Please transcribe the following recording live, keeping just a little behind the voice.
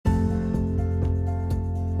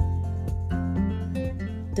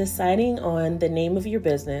Deciding on the name of your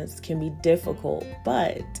business can be difficult,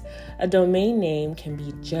 but a domain name can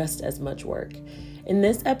be just as much work. In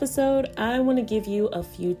this episode, I want to give you a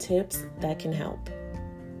few tips that can help.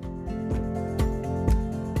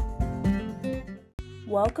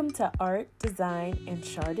 Welcome to Art, Design, and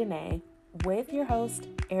Chardonnay with your host,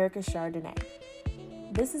 Erica Chardonnay.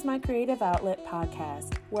 This is my creative outlet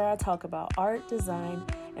podcast where I talk about art, design,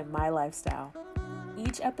 and my lifestyle.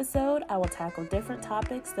 Each episode, I will tackle different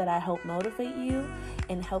topics that I hope motivate you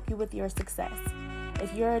and help you with your success.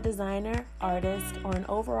 If you're a designer, artist, or an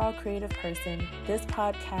overall creative person, this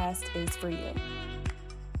podcast is for you.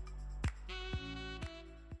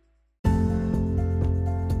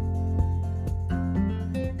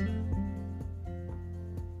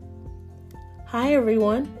 Hi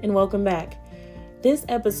everyone, and welcome back. This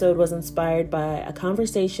episode was inspired by a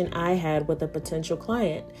conversation I had with a potential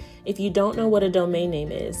client. If you don't know what a domain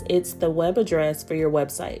name is, it's the web address for your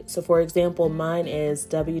website. So for example, mine is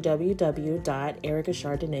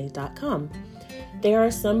www.ericachardonnay.com. There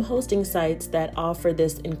are some hosting sites that offer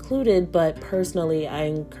this included, but personally, I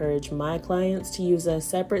encourage my clients to use a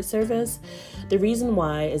separate service. The reason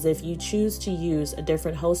why is if you choose to use a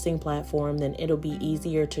different hosting platform, then it'll be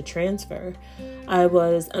easier to transfer. I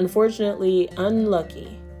was unfortunately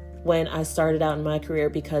unlucky when I started out in my career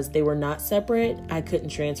because they were not separate. I couldn't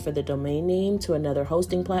transfer the domain name to another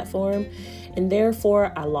hosting platform, and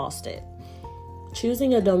therefore I lost it.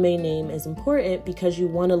 Choosing a domain name is important because you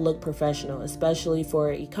want to look professional, especially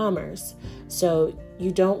for e-commerce. So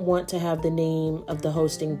you don't want to have the name of the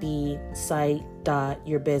hosting be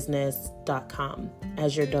site.yourbusiness.com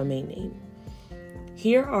as your domain name.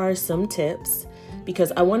 Here are some tips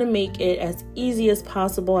because I want to make it as easy as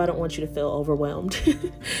possible. I don't want you to feel overwhelmed.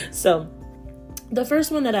 So the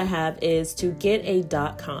first one that I have is to get a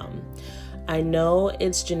 .com. I know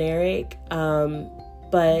it's generic,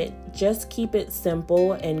 but just keep it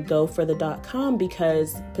simple and go for the .com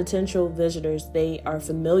because potential visitors, they are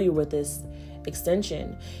familiar with this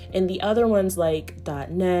extension. And the other ones like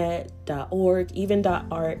 .net, .org, even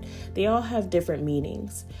 .art, they all have different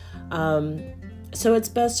meanings. So it's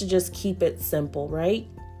best to just keep it simple, right?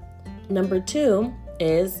 Number 2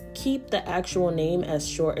 is keep the actual name as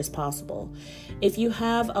short as possible. If you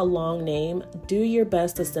have a long name, do your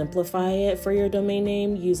best to simplify it for your domain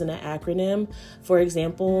name using an acronym. For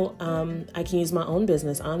example, I can use my own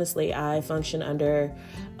business. Honestly, I function under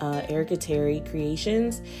Erica Terry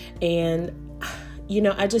Creations, and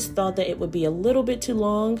I just thought that it would be a little bit too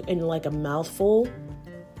long and like a mouthful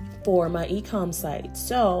for my e-com site.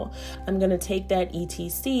 So I'm going to take that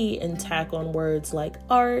ETC and tack on words like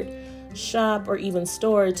art, shop, or even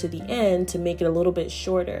store to the end to make it a little bit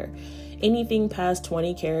shorter. Anything past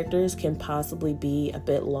 20 characters can possibly be a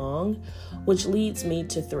bit long, which leads me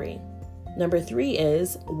to 3. Number 3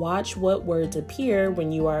 is watch what words appear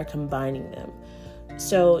when you are combining them.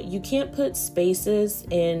 So you can't put spaces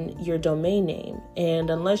in your domain name, and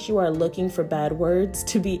unless you are looking for bad words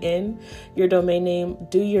to be in your domain name,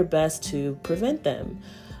 do your best to prevent them.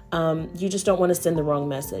 You just don't want to send the wrong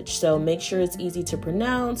message. So make sure it's easy to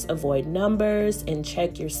pronounce, avoid numbers, and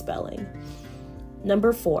check your spelling.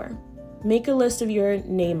 Number 4, make a list of your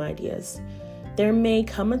name ideas. There may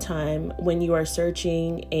come a time when you are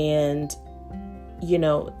searching and,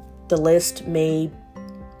 the list may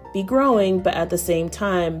be growing, but at the same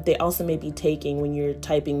time, they also may be taking when you're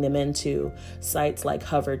typing them into sites like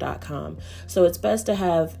hover.com. So it's best to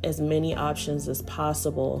have as many options as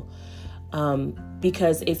possible.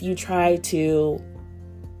 Because if you try to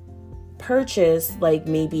purchase like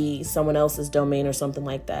maybe someone else's domain or something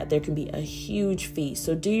like that, there can be a huge fee.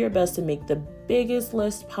 So do your best to make the biggest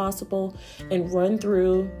list possible and run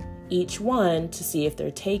through each one to see if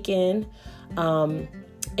they're taken.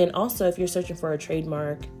 And also if you're searching for a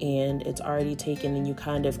trademark and it's already taken, then you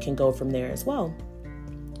kind of can go from there as well.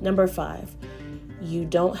 Number 5, you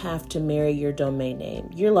don't have to marry your domain name.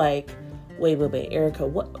 You're like, wait, Erica,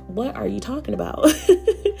 what are you talking about?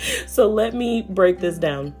 So let me break this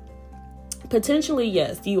down. Potentially,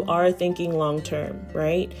 yes, you are thinking long-term,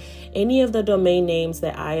 right? Any of the domain names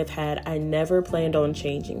that I have had, I never planned on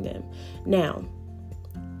changing them. Now,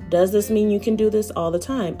 does this mean you can do this all the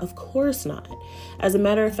time? Of course not. As a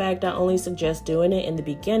matter of fact, I only suggest doing it in the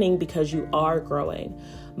beginning because you are growing.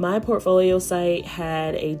 My portfolio site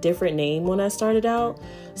had a different name when I started out,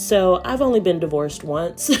 so I've only been divorced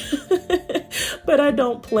once, but I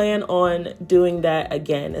don't plan on doing that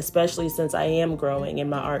again, especially since I am growing in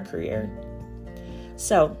my art career.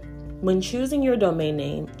 So, when choosing your domain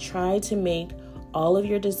name, try to make all of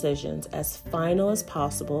your decisions as final as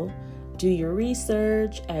possible. Do your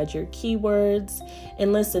research, add your keywords,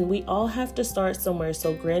 and listen, we all have to start somewhere,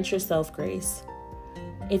 so grant yourself grace.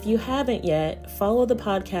 If you haven't yet, follow the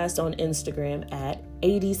podcast on Instagram at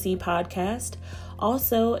ADC Podcast.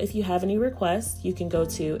 Also, if you have any requests, you can go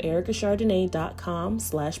to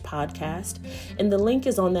ericachardonnay.com/podcast, and the link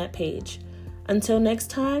is on that page. Until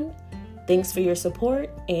next time, thanks for your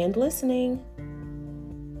support and listening.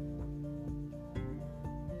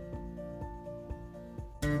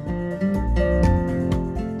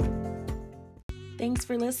 Thanks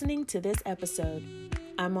for listening to this episode.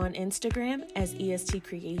 I'm on Instagram as EST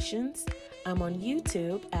Creations. I'm on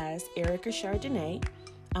YouTube as Erica Chardonnay.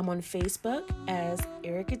 I'm on Facebook as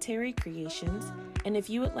Erica Terry Creations. And if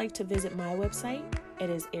you would like to visit my website, it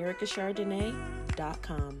is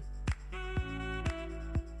ericachardonnay.com.